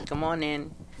Come on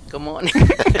in. Good morning.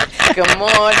 Good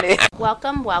morning.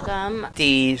 Welcome.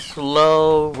 The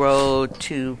slow road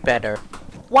to better.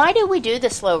 Why do we do the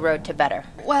slow road to better?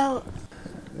 Well,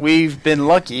 we've been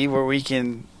lucky where we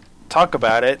can talk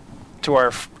about it to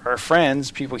our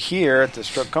friends, people here at the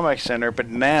Stroke Comeback Center, but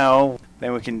now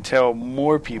then we can tell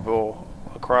more people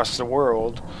across the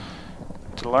world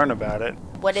to learn about it.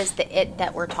 What is the it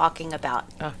that we're talking about?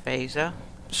 Aphasia.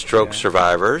 Stroke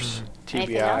survivors.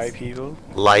 TBI people.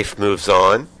 Life moves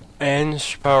on.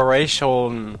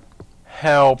 Inspiration.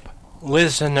 Help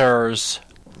listeners.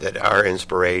 That our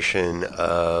inspiration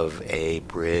of a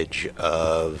bridge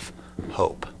of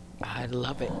hope. I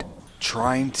love it.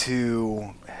 Trying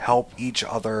to help each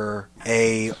other,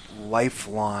 a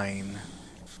lifeline.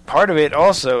 Part of it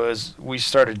also is we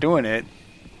started doing it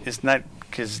is not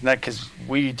because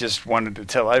we just wanted to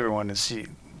tell everyone to see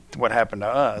what happened to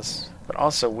us, but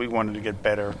also we wanted to get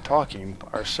better talking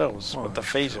ourselves with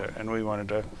aphasia, and we wanted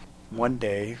to one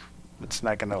day. It's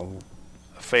not going to.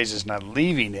 Aphasia's not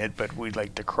leaving it, but we'd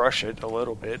like to crush it a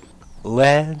little bit.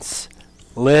 Let's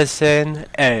listen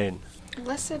in.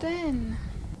 Listen in.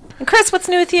 And Chris, what's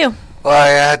new with you? Well, I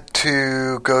had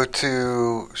to go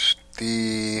to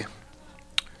the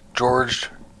George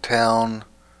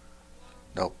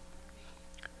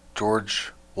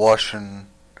Washington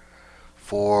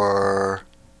for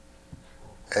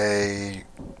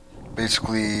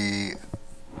basically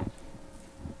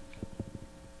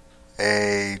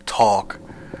a talk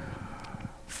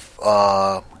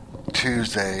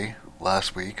Tuesday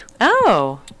last week.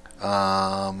 Oh.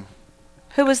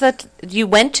 Who was that? You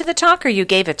went to the talk or you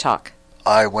gave a talk?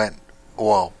 I went,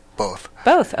 well, both.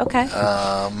 Both, okay.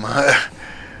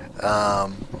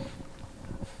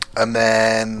 And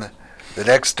then the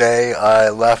next day I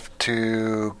left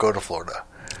to go to Florida.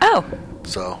 Oh.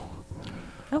 So.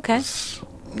 Okay. It was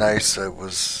nice. It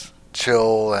was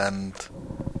chill and,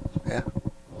 yeah.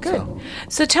 Good.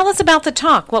 So tell us about the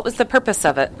talk. What was the purpose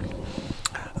of it?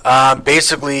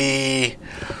 Basically,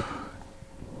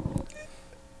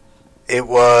 it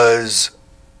was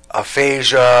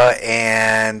aphasia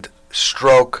and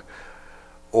stroke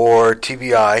or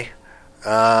TBI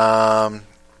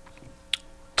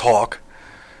talk,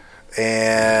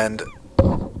 and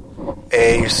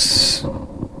a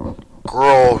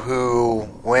girl who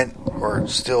went or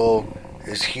still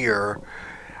is here,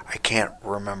 I can't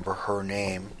remember her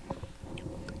name,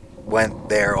 went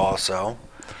there also.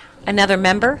 Another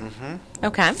member? Mm-hmm.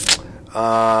 Okay.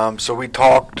 So we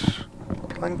talked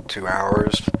like 2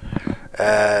 hours,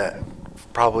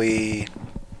 probably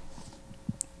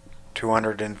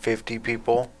 250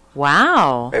 people.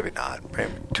 Wow. Maybe not,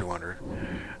 maybe 200.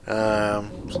 So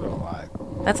a lot.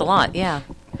 That's a lot, yeah.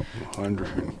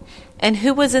 100. And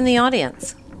who was in the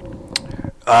audience?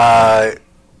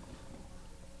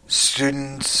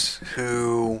 Students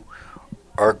who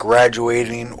are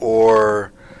graduating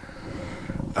or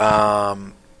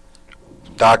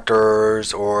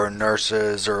doctors or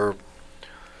nurses or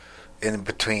in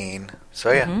between.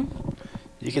 So, yeah. Mm-hmm.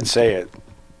 You can say it.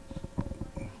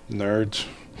 Nerds.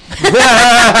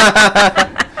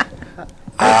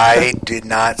 I did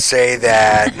not say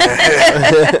that.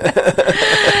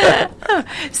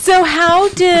 So how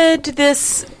did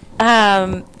this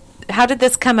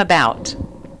come about?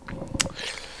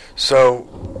 So,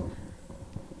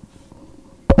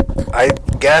 I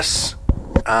guess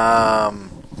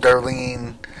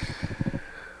Darlene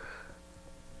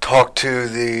talked to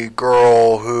the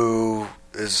girl who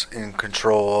is in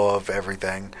control of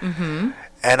everything. Mm-hmm.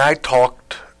 And I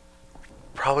talked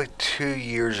probably 2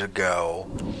 years ago.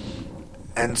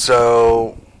 And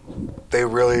so they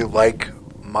really like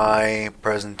my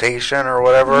presentation or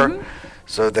whatever. Mm-hmm.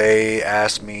 So they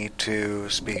asked me to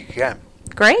speak again.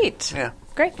 Great. Yeah.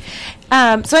 Great.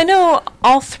 So I know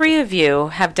all three of you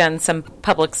have done some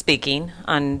public speaking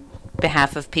on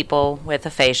behalf of people with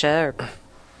aphasia or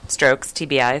strokes,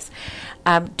 TBIs.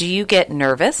 Do you get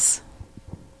nervous?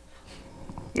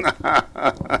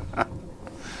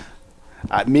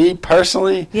 Me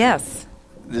personally? Yes.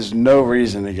 There's no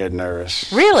reason to get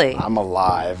nervous. Really? I'm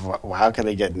alive. How could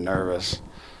I get nervous?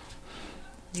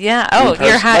 Yeah. Oh,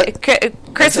 you're high.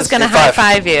 Chris is going to high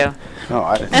five you. No,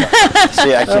 I didn't.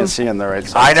 See, I can't see on the right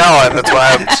side. I know, and that's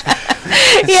why I'm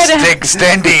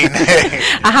extending.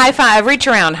 A high five, reach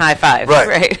around high five.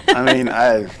 Right. I mean,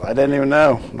 I didn't even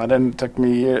know. It took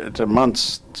me to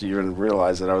months to even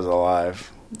realize that I was alive.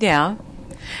 Yeah.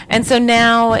 And so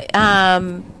now,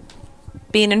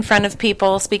 being in front of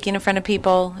people, speaking in front of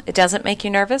people, it doesn't make you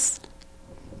nervous?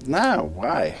 No,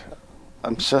 why?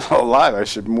 I'm still alive. I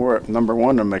should number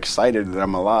one, I'm excited that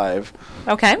I'm alive.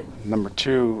 Okay. Number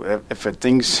two, if it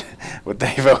things, what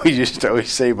Dave always used to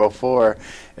always say before,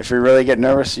 if you really get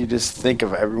nervous, you just think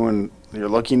of everyone you're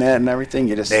looking at and everything.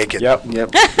 You just naked. Yep.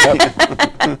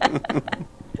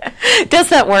 Does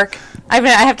that work? I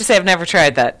have to say I've never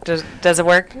tried that. Does it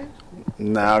work?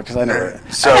 No, because I never.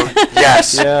 So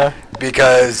yes, Yeah.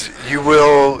 because you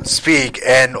will speak,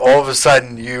 and all of a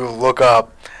sudden you look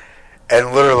up,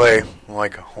 and literally, I'm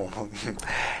like, oh.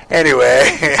 Anyway.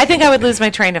 I think I would lose my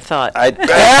train of thought.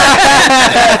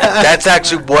 That's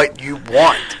actually what you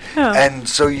want, Oh. and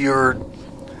so you're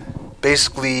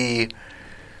basically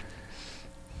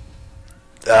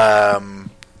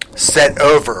set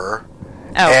over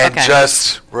and okay.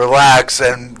 just relax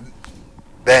and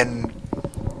then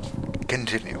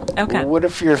continue. Okay. What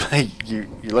if you're like you're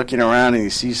looking around and you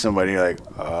see somebody you're like,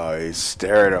 oh, you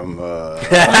stare at them.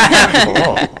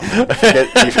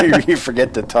 You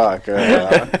forget to talk.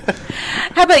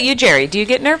 How about you, Jerry? Do you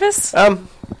get nervous?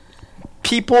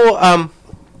 People,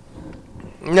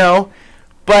 no,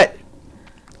 but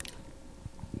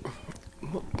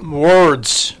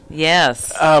words.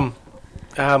 Yes.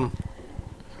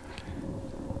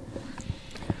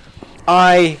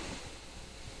 I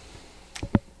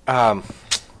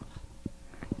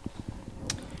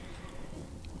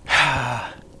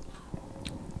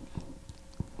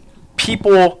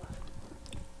people.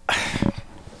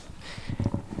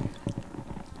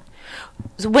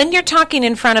 When you're talking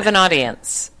in front of an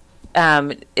audience,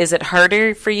 is it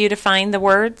harder for you to find the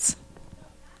words?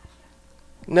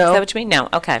 No. Is that what you mean? No.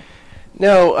 Okay.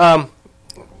 No,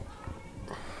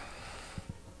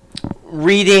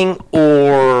 reading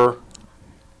or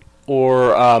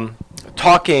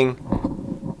talking.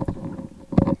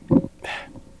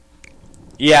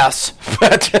 Yes,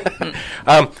 but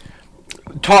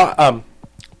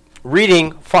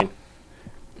reading, fine.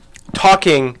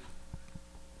 Talking.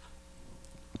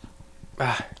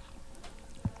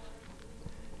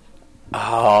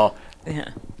 Oh, Yeah.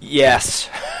 yes.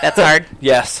 That's hard.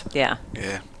 Yes. Yeah.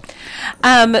 Yeah.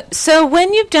 So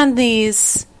when you've done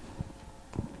these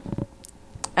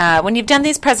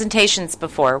presentations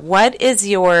before, what is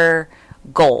your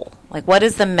goal? Like, what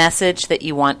is the message that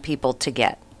you want people to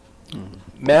get?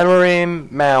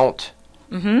 Marymount.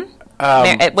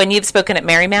 When you've spoken at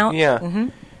Marymount? Yeah.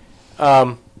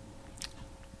 Mm-hmm.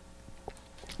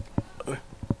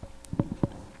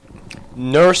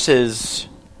 Nurses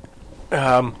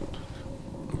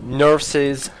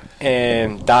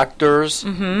and doctors.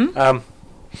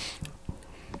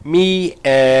 Me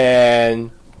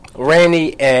and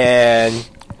Randy and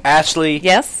Ashley.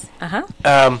 Yes.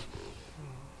 Uh-huh.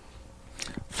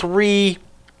 3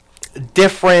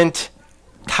 different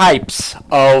types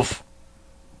of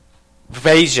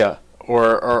aphasia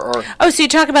or Oh, so you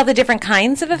talk about the different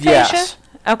kinds of aphasia? Yes.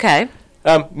 Okay.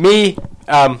 me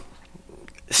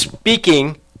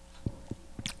speaking,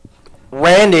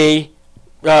 Randy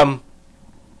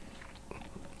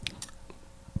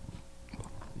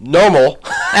normal.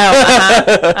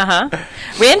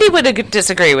 Randy would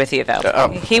disagree with you, though.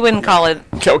 He wouldn't call it,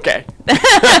 Okay.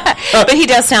 but he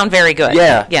does sound very good.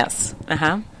 Yeah. Yes.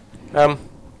 Uh-huh.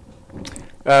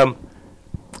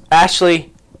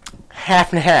 Ashley,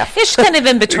 half and half. It's kind of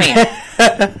in between.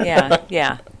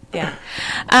 Yeah.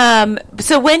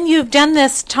 So when you've done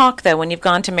this talk, though, when you've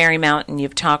gone to Marymount and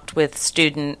you've talked with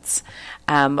students,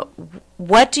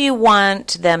 what do you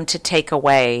want them to take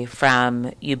away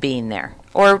from you being there?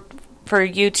 Or for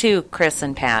you too, Chris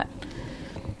and Pat?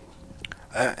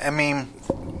 I mean,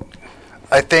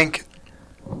 I think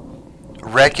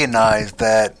recognize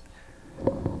that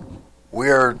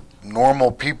we're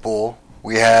normal people.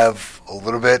 We have a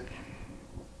little bit,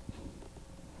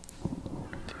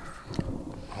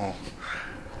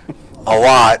 a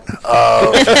lot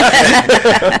of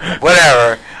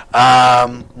whatever,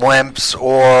 limps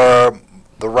or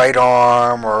the right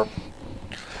arm,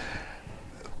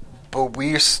 but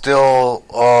we still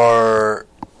are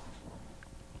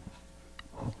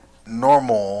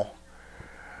normal.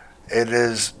 It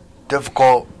is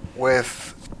difficult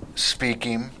with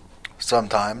speaking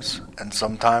sometimes, and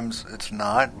sometimes it's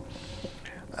not.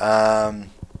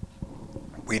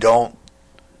 We don't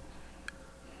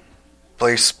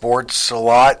play sports a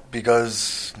lot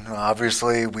because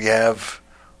obviously we have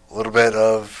a little bit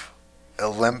of a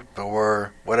limp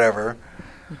or whatever.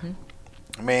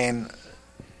 I mean,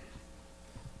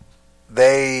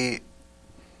 they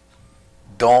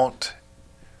don't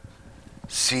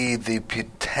see the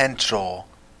potential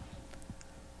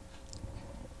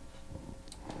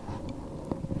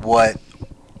what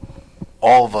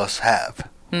all of us have.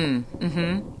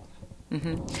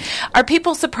 Are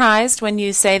people surprised when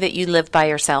you say that you live by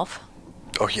yourself?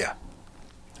 Oh, yeah.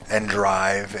 And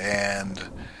drive and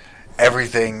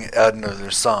everything under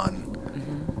the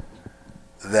sun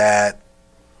that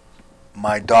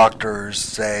my doctors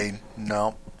say,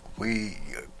 no, we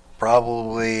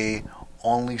probably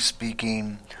only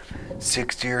speaking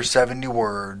 60 or 70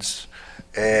 words.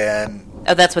 And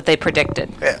Oh, that's what they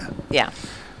predicted. yeah, Yeah.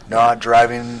 not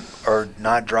driving,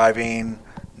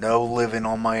 no living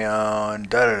on my own,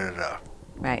 da-da-da-da.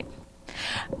 Right.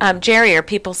 Jerry, are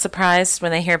people surprised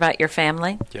when they hear about your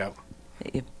family? Yeah.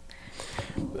 You-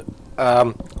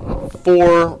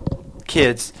 4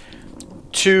 kids,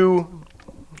 2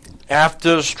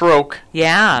 after the stroke.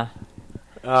 Yeah.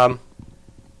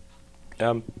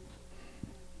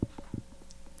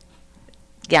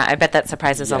 Yeah, I bet that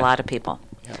surprises a Yeah. lot of people.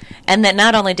 Yeah. And that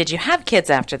not only did you have kids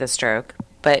after the stroke,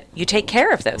 but you take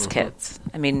care of those kids.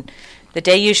 I mean, the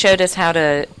day you showed us how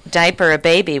to diaper a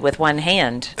baby with one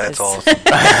hand. That's is- awesome.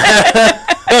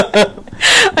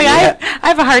 Like, I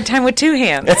have a hard time with 2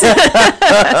 hands.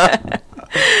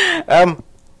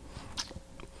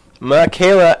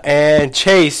 Michaela and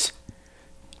Chase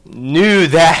knew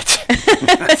that.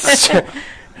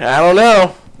 I don't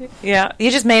know. Yeah,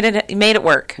 you just made it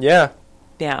work. Yeah.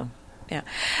 Yeah, yeah.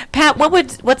 Pat,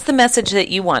 what's the message that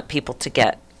you want people to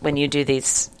get when you do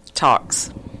these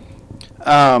talks?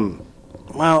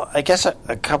 Well, I guess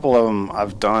a couple of them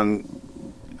I've done.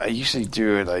 I usually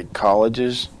do it like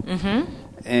colleges,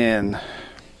 and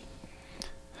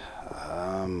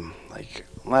like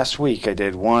last week I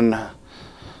did one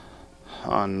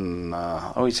on.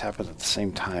 Always happens at the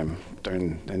same time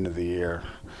during the end of the year,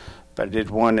 but I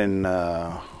did one in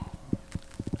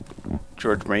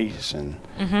George Mason,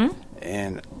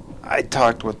 and I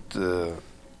talked with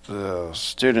the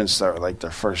students that were like their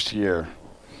first year.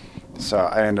 So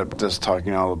I end up just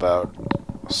talking all about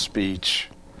speech,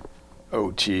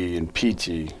 OT, and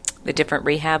PT. The different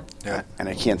rehab? Yeah. And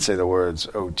I can't say the words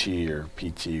OT or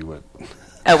PT.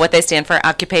 What they stand for,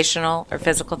 occupational or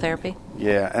physical therapy?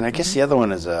 Yeah, and I guess the other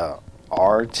one is a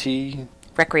RT.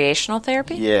 Recreational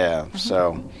therapy? Yeah,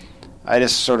 so I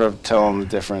just sort of tell them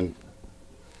different,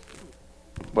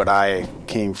 what I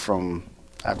came from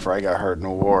after I got hurt in the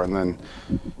war, and then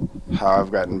how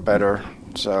I've gotten better.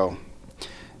 So,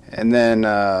 and then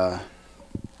the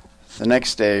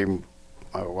next day,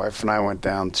 my wife and I went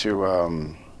down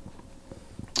to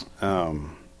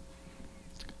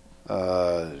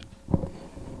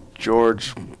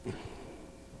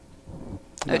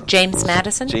James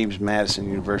Madison? James Madison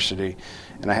University,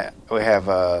 and we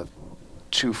have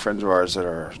 2 friends of ours that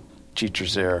are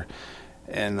teachers there,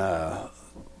 and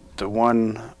the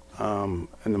one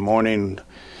in the morning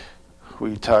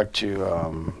we talked to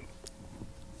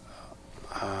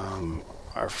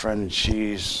our friend, and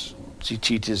she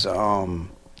teaches kind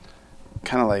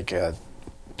of like a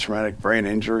traumatic brain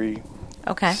injury,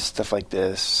 Okay. stuff like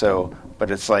this. So, but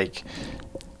it's like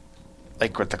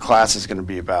what the class is going to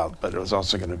be about, but it was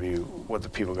also going to be what the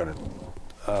people are going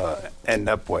to end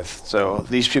up with. So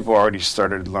these people already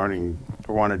started learning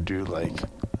or want to do like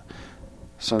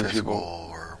some of the Physical people.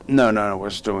 or No, we're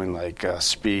just doing like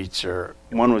speech, or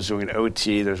one was doing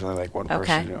OT. There's only like one person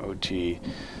Okay. doing OT.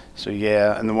 So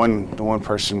yeah, and the one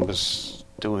person was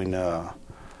doing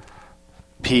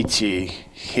PT.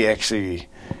 He actually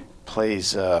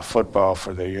plays football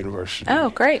for the university. Oh,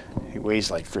 great. He weighs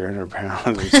like 300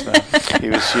 pounds and stuff. He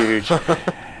was huge.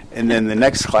 And then the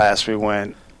next class we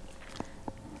went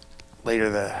later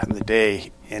in the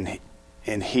day, and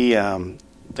he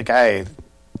the guy,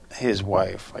 his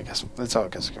wife, I guess that's all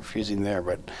gets confusing there,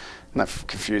 but not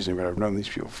confusing, but I've known these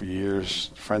people for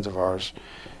years, friends of ours,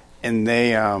 and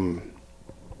they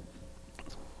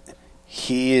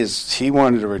he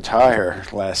wanted to retire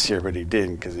last year, but he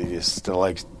didn't because he just still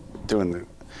likes doing the.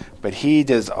 But he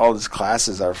does all his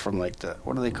classes are from like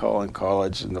what do they call in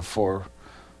college in the four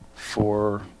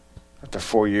after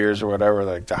 4 years or whatever,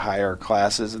 like the higher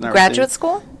classes and everything. Graduate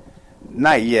school?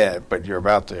 Not yet, but you're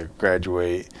about to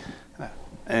graduate.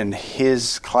 And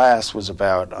his class was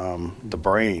about the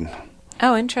brain.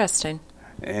 Oh, interesting.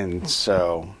 And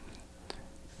so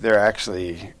they're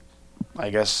actually,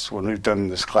 I guess, when we've done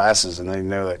these classes, and they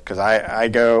know that, because I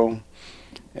go,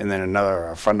 and then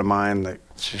a friend of mine, that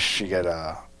she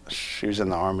was in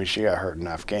the Army, she got hurt in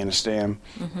Afghanistan.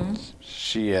 Mm-hmm.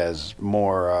 She has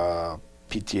more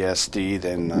PTSD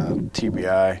than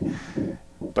TBI.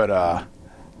 But,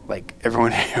 like,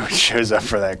 everyone who shows up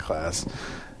for that class.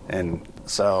 And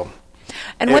so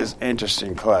And it what was an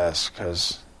interesting class,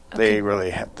 because They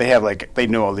really they have like they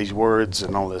know all these words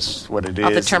and all this what it is.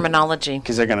 All the terminology.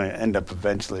 Because they're going to end up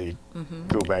eventually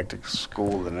go back to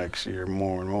school the next year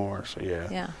more and more. So yeah.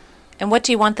 Yeah. And what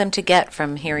do you want them to get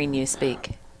from hearing you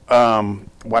speak?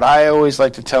 What I always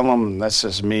like to tell them, and that's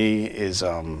just me, is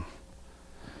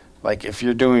like if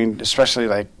you're doing, especially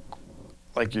like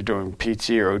you're doing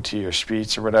PT or OT or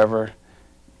speech or whatever,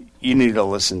 you need to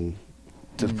listen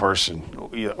to the person.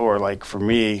 Or like for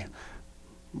me,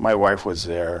 my wife was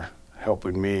there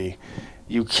helping me.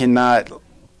 You cannot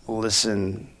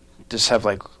listen, just have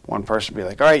like one person be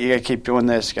like, all right, you got to keep doing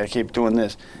this, you got to keep doing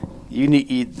this. You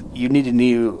need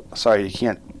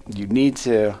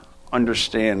to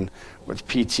understand what's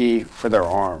PT for their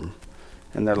arm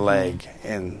and their leg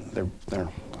and their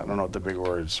I don't know what the big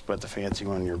words, but the fancy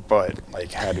one, your butt,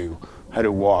 like how to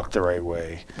walk the right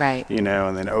way. Right.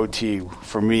 And then OT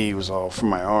for me was all for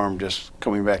my arm, just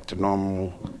coming back to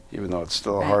normal, even though it's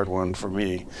still a hard one for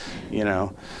me,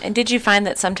 And did you find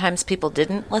that sometimes people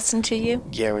didn't listen to you?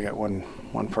 Yeah, we got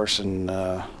one person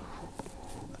at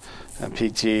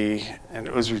PT, and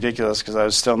it was ridiculous because I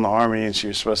was still in the Army and she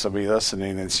was supposed to be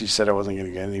listening, and she said I wasn't going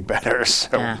to get any better.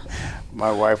 So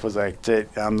my wife was like,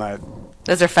 I'm not.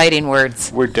 Those are fighting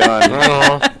words. We're done.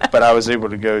 But I was able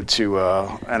to go to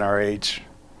NRH.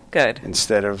 Good.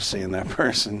 Instead of seeing that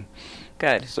person.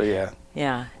 Good. So, yeah.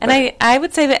 Yeah. And I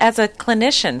would say that as a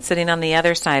clinician sitting on the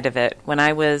other side of it, when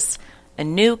I was a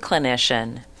new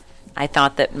clinician, I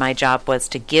thought that my job was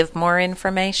to give more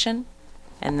information.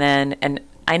 And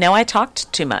I know I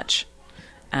talked too much.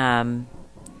 And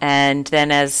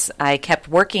then as I kept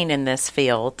working in this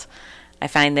field, I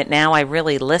find that now I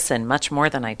really listen much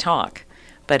more than I talk.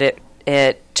 But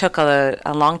it took a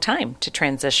long time to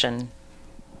transition.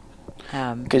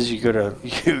 Because you go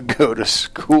to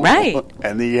school, right?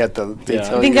 And then you have to.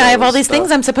 I think I have all these things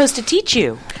I'm supposed to teach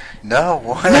you. No,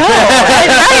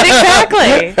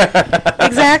 right,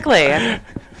 exactly.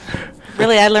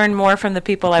 Really, I learn more from the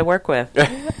people I work with.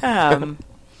 I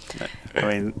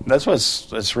mean,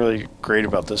 that's really great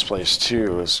about this place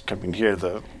too. Is coming here,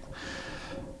 the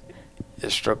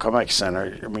Stroke Comeback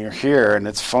Center. I mean, you're here and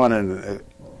it's fun. And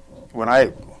when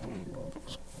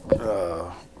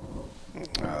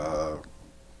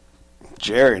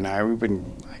Jerry and we've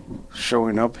been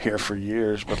showing up here for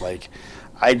years, but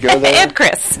I'd go there. And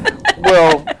Chris.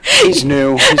 Well, he's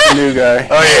new. He's a new guy.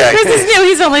 Oh, yeah. Chris is new.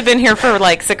 He's only been here for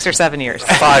 6 or 7 years.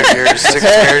 5 years, 6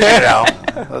 years,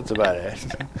 That's about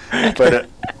it.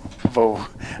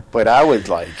 But I would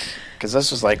because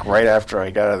this was right after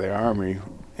I got out of the Army,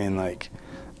 and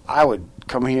I would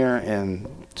come here and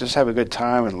just have a good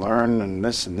time and learn and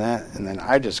this and that, and then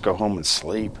I just go home and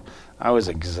sleep. I was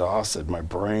exhausted. My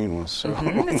brain was so.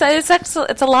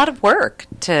 It's a lot of work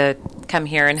to come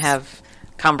here and have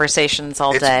conversations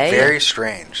all day. It's very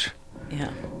strange. Yeah.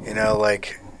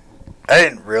 I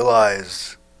didn't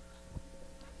realize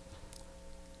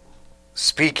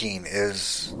speaking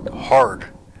is hard.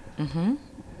 Mm-hmm.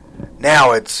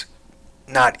 Now it's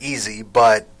not easy,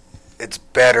 but it's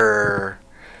better.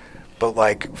 But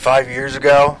 5 years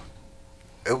ago,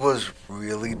 it was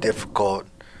really difficult.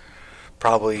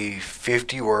 Probably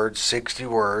 50 words, 60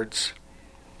 words,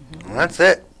 and that's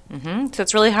it. Mm-hmm. So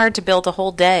it's really hard to build a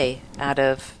whole day out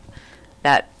of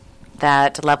that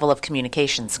level of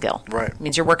communication skill. Right. It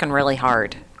means you're working really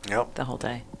hard. Yep. The whole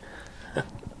day.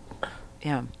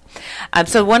 Yeah.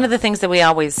 So one of the things that we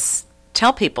always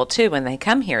tell people, too, when they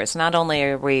come here is not only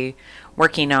are we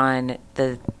working on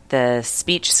the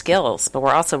speech skills, but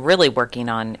we're also really working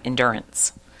on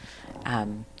endurance.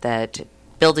 That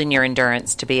building your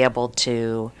endurance to be able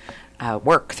to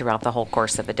work throughout the whole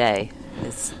course of a day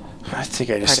is I think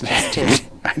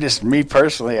me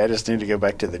personally, I just need to go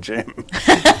back to the gym.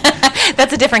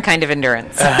 That's a different kind of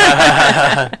endurance.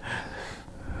 Yeah.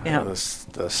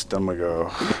 The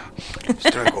stomacho.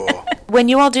 When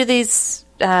you all do these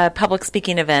public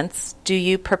speaking events, do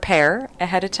you prepare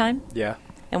ahead of time? Yeah.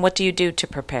 And what do you do to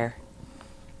prepare?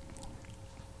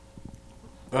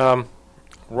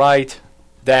 Write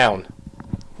down.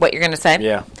 What you're going to say?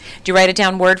 Yeah. Do you write it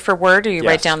down word for word, or you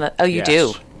write down the... Oh, you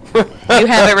do? Yes. You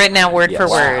have it written out word Yes. for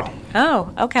word. Wow.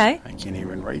 Oh, okay. I can't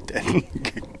even write that.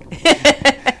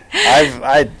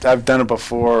 I've done it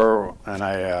before, and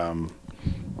I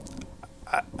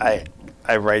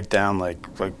write down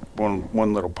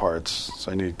one little parts.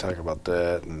 So I need to talk about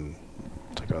that and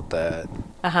talk about that.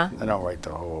 Uh-huh. I don't write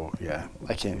the whole. Yeah,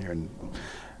 I can't even.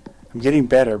 I'm getting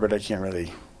better, but I can't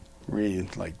really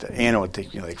read like that. Anna would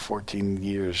take me 14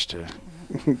 years to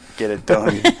get it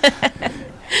done.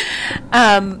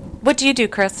 What do you do,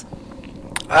 Chris?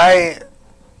 I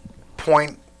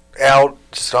point out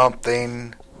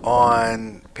something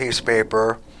on piece of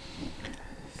paper,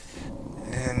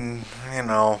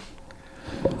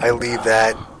 I leave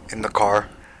that in the car.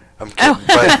 I'm kidding.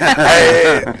 But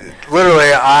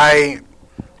I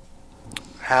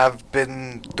have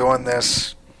been doing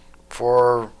this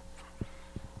for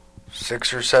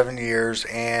 6 or 7 years,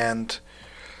 and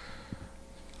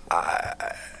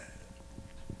I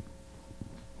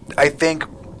think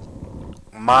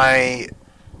my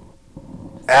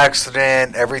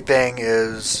accident, everything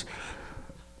is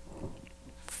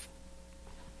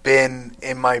been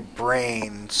in my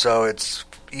brain, so it's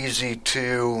easy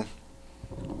to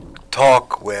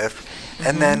talk with.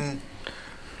 And then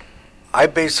I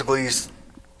basically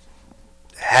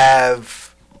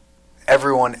have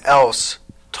everyone else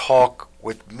talk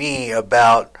with me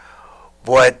about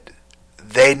what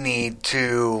they need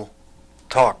to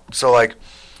talk. So, like,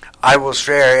 I will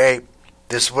share, hey,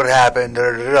 this is what happened,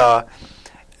 da da da,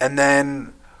 and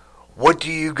then what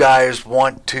do you guys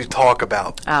want to talk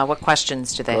about? What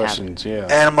questions do they Questions, yeah.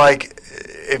 And I'm like,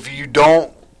 if you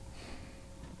don't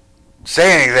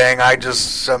say anything,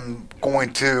 I'm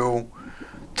going to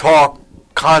talk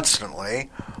constantly,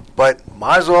 but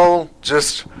might as well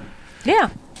just... Yeah.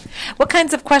 What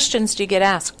kinds of questions do you get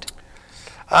asked?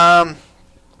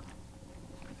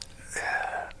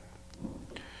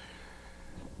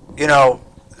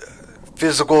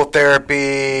 Physical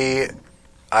therapy,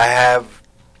 I have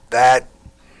that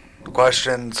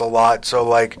questions a lot. So,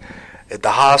 like, at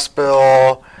the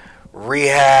hospital,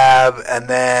 rehab, and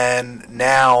then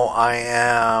now I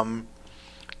am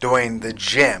doing the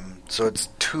gym. So it's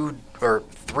 2 or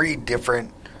 3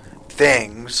 different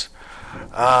things.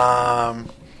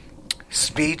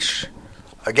 Speech,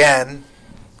 again,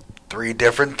 3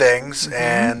 different things.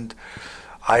 And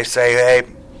I say, hey,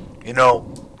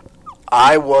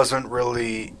 I wasn't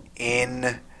really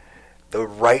in the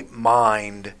right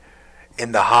mind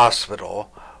in the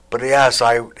hospital. But yes,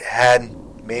 I had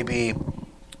maybe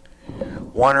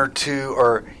 1 or 2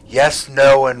 or yes,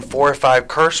 no, and 4 or 5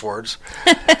 curse words.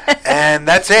 And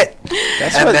that's it.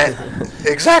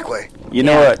 Exactly. You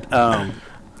know what?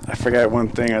 I forgot one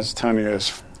thing I was telling you.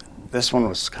 This one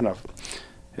was kind of...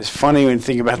 It's funny when you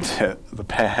think about the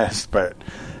past, but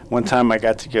one time I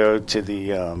got to go to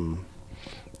the...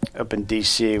 up in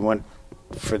D.C., went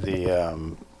for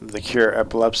the cure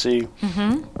epilepsy,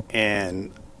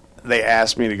 and they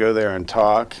asked me to go there and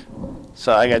talk.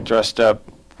 So I got dressed up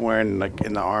wearing, like,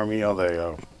 in the Army, all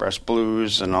the breast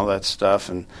blues and all that stuff,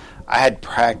 and I had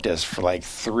practiced for like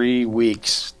 3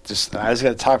 weeks. I was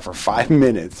going to talk for 5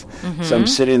 minutes. So I'm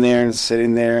sitting there,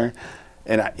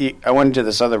 and I went into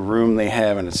this other room they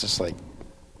have, and it's just like,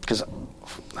 because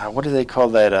what do they call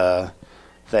that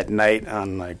night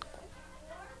on, like,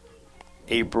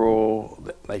 April,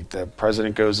 like the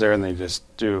president goes there and they just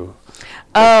do.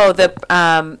 Oh,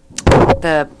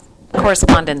 the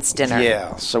correspondence dinner.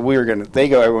 Yeah, so they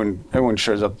go. Everyone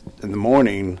shows up in the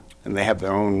morning and they have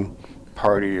their own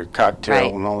party or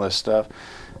cocktail and all this stuff.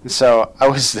 And so I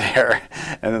was there,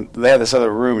 and they had this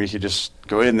other room you could just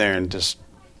go in there and just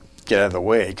get out of the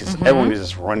way because everyone was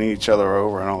just running each other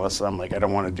over and all this. I'm like, I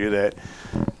don't want to do that.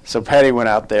 So Patty went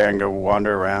out there and go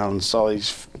wander around,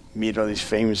 meet all these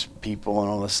famous people and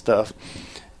all this stuff.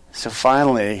 So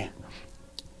finally,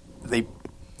 they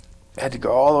had to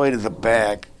go all the way to the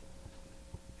back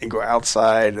and go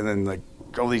outside, and then, like,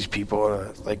 all these people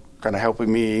are, like, kind of helping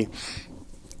me.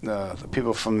 The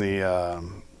people from the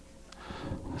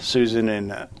Susan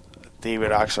and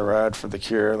David Axelrod for the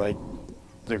cure, like,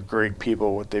 they're great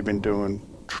people. What they've been doing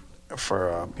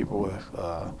for people with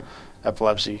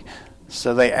epilepsy.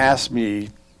 So they asked me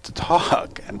to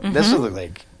talk, and this was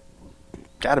like.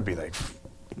 Got to be like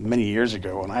many years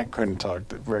ago when I couldn't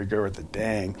talk very good with the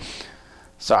dang.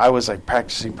 So I was like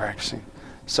practicing.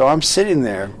 So I'm sitting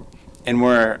there, and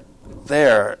we're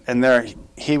there, and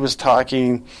he was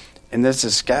talking, and there's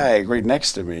this guy right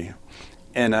next to me,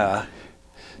 and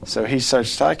so he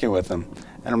starts talking with him,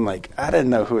 and I'm like, I didn't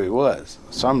know who he was.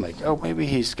 So I'm like, oh, maybe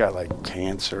he's got like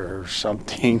cancer or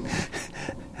something.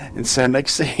 And so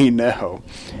next thing you know,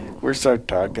 we start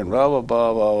talking, blah, blah,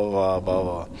 blah, blah, blah, blah,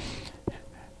 blah.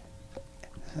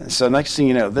 So next thing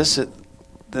you know,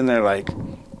 then they're like,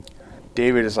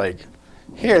 David is like,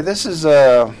 here, this is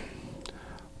the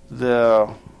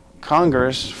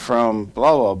Congress from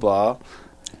blah, blah, blah.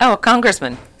 Oh, a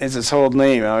congressman. It's his whole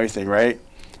name and everything, right?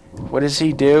 What does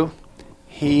he do?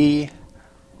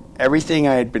 Everything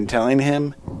I had been telling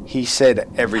him, he said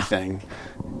everything.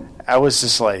 I was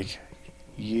just like,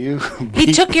 he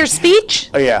took your speech?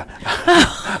 Oh, yeah.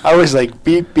 I was like,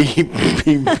 beep, beep,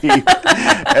 beep, beep.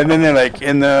 And then they're like,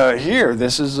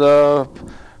 this is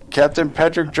Captain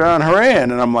Patrick John Horan.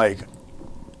 And I'm like,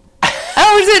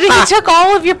 He took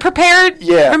all of your prepared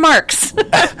remarks.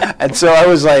 And so I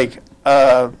was like,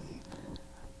 I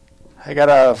got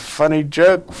a funny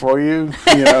joke for you.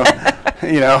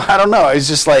 I don't know. It's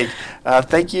just like,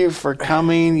 thank you for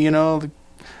coming.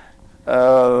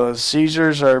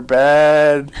 Seizures are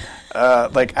bad.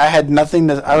 Like I had nothing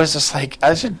to. I was just like,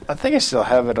 I think I still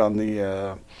have it on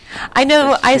the. I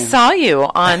know. I saw you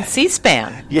on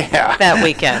C-SPAN. Yeah. That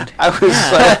weekend.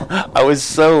 I was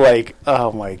so like,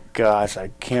 oh my gosh, I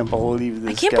can't believe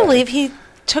this. I can't believe he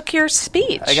took your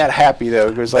speech. I got happy though.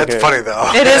 It was like That's funny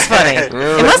though. It is funny. It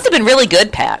must have been really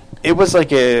good, Pat. It was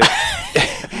like a.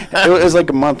 It was like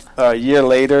a year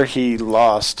later. He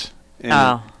lost in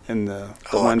the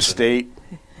one state.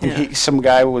 And some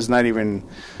guy was not even.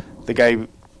 The guy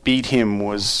beat him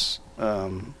was.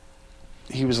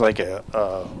 He was like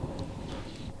what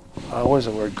was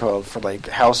the word called for like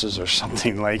houses or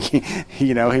something, like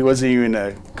he wasn't even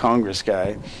a Congress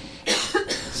guy,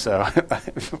 so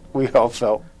we all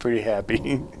felt pretty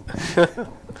happy.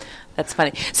 That's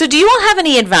funny. So do you all have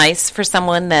any advice for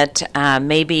someone that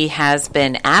maybe has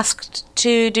been asked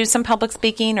to do some public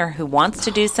speaking or who wants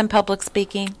to do some public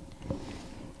speaking?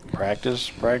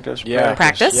 Practice. Yeah.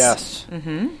 Practice? Yes.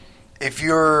 Mm-hmm. If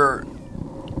you're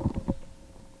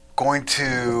going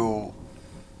to...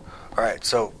 All right,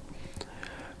 so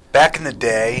back in the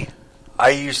day,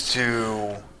 I used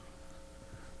to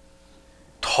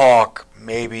talk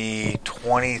maybe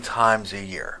 20 times a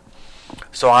year.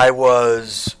 So I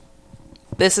was...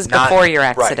 This is before your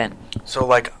accident. Right. So,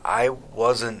 like, I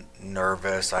wasn't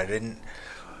nervous. I didn't...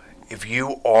 If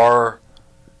you are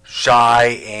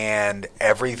shy and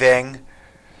everything,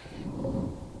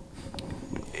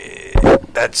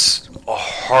 that's a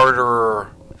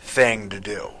harder thing to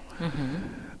do.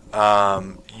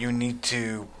 Mm-hmm. You need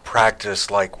to practice,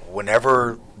 like,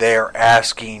 whenever they're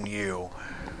asking you,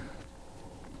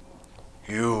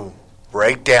 you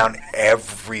write down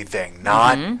everything,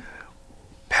 not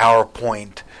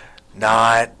PowerPoint,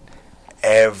 not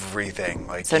everything.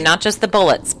 Like, so not just the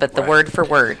bullets, but the word for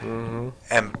word. Mm-hmm.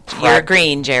 And you're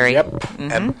agreeing, Jerry. Yep.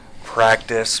 Mm-hmm. And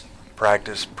practice,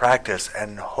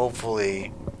 and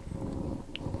hopefully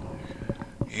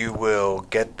you will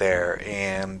get there,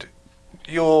 and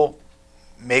you'll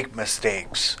make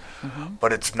mistakes,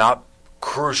 but it's not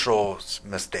crucial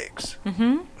mistakes.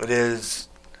 It is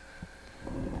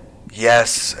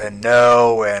yes and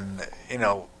no, and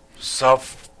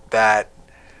stuff that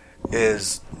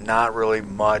is not really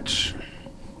much,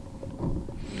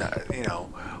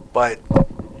 but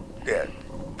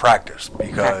practice,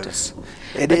 because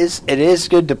it is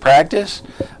good to practice,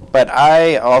 but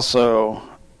I also,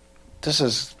 this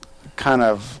is kind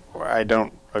of where I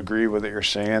don't agree with what you're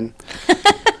saying,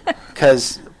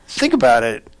 because think about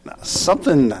it,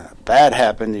 something bad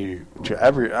happened to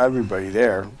everybody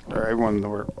there, or everyone that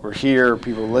were here,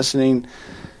 people listening.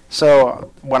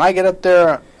 So when I get up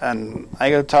there and I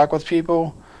go talk with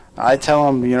people, I tell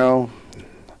them,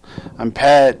 I'm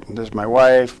Pat, there's my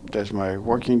wife, there's my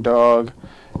working dog,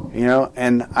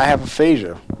 and I have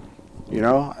aphasia.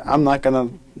 I'm not going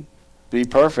to be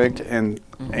perfect, and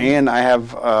I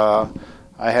have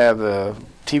the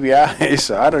TBI,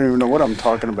 so I don't even know what I'm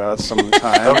talking about some of the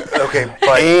time. Okay,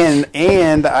 but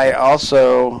and I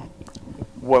also,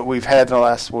 what we've had the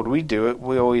last, what we do it,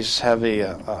 we always have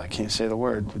I can't say the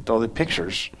word, with all the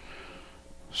pictures.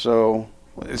 So,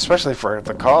 especially for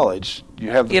the college,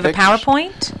 you have the You have pictures. a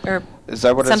PowerPoint? Or Is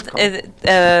that what it's called?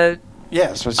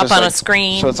 Yeah, so it's up just on like, a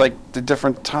screen. So it's like the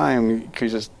different time,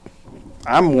 because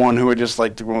I'm one who would just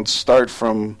like to go and start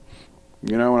from,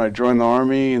 when I joined the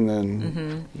Army, and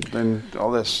then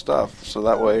all this stuff. So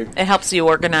that way, it helps you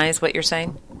organize what you're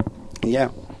saying? yeah.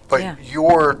 but Yeah.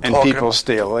 you're And talking people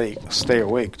stay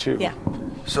awake too. Yeah.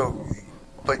 So,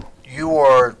 but you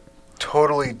are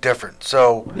totally different.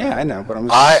 So Yeah, I know, but I'm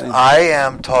just saying. I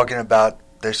am talking about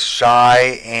the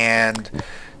shy and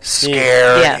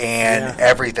scared Yeah. and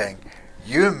everything.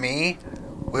 You and me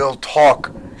will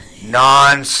talk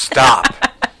nonstop.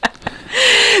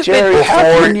 Jerry, how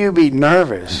before- can you be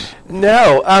nervous?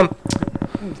 No.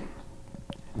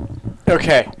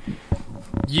 Okay.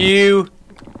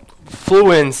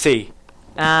 Fluency.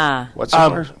 What's the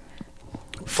word?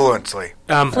 Fluently.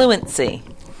 Fluency.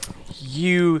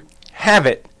 You have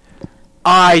it.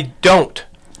 I don't.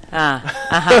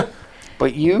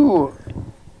 But you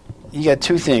got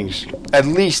two things. At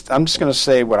least, I'm just going to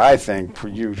say what I think for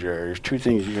you, Jerry. There's two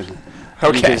things you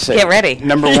can say. Get ready.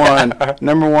 Number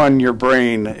one, your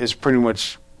brain is pretty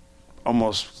much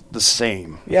almost the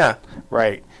same. Yeah.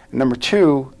 Right. Number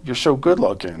two, you're so good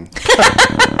looking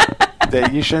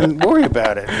that you shouldn't worry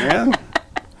about it, man.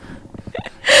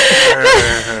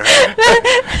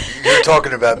 You're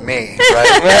talking about me,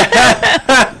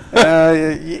 right?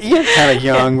 You're kind of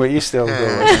young, but you still go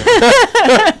with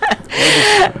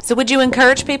it. So would you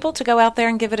encourage people to go out there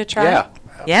and give it a try? Yeah.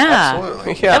 Yeah.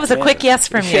 Absolutely. Yeah. That was a quick yes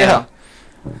from you. Yeah.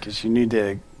 Because you need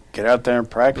to get out there and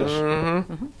practice.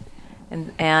 Mm-hmm.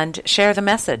 And share the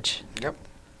message. Yep.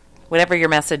 Whatever your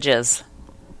message is.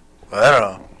 I don't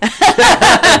know.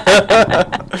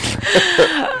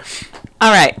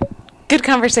 All right. Good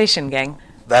conversation, gang.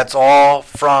 That's all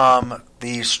from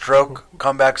the Stroke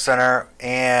Comeback Center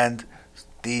and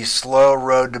the Slow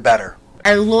Road to Better.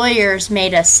 Our lawyers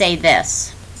made us say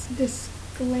this.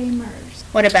 Disclaimers.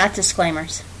 What about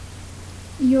disclaimers?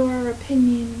 Your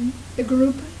opinion, the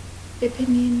group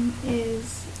opinion,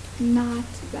 is not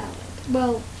valid.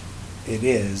 Well, It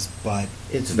is, but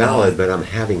It's valid, but I'm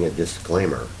having a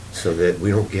disclaimer so that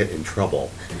we don't get in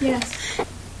trouble. yes.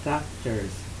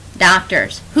 Doctors.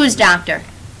 Doctors. Who's doctor?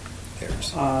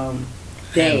 there's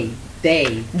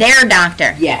They. Their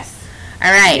doctor. Yes.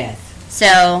 All right. Yes.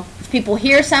 So if people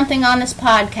hear something on this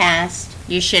podcast,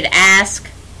 you should ask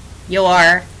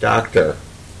your Doctor.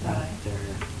 Doctor.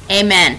 amen.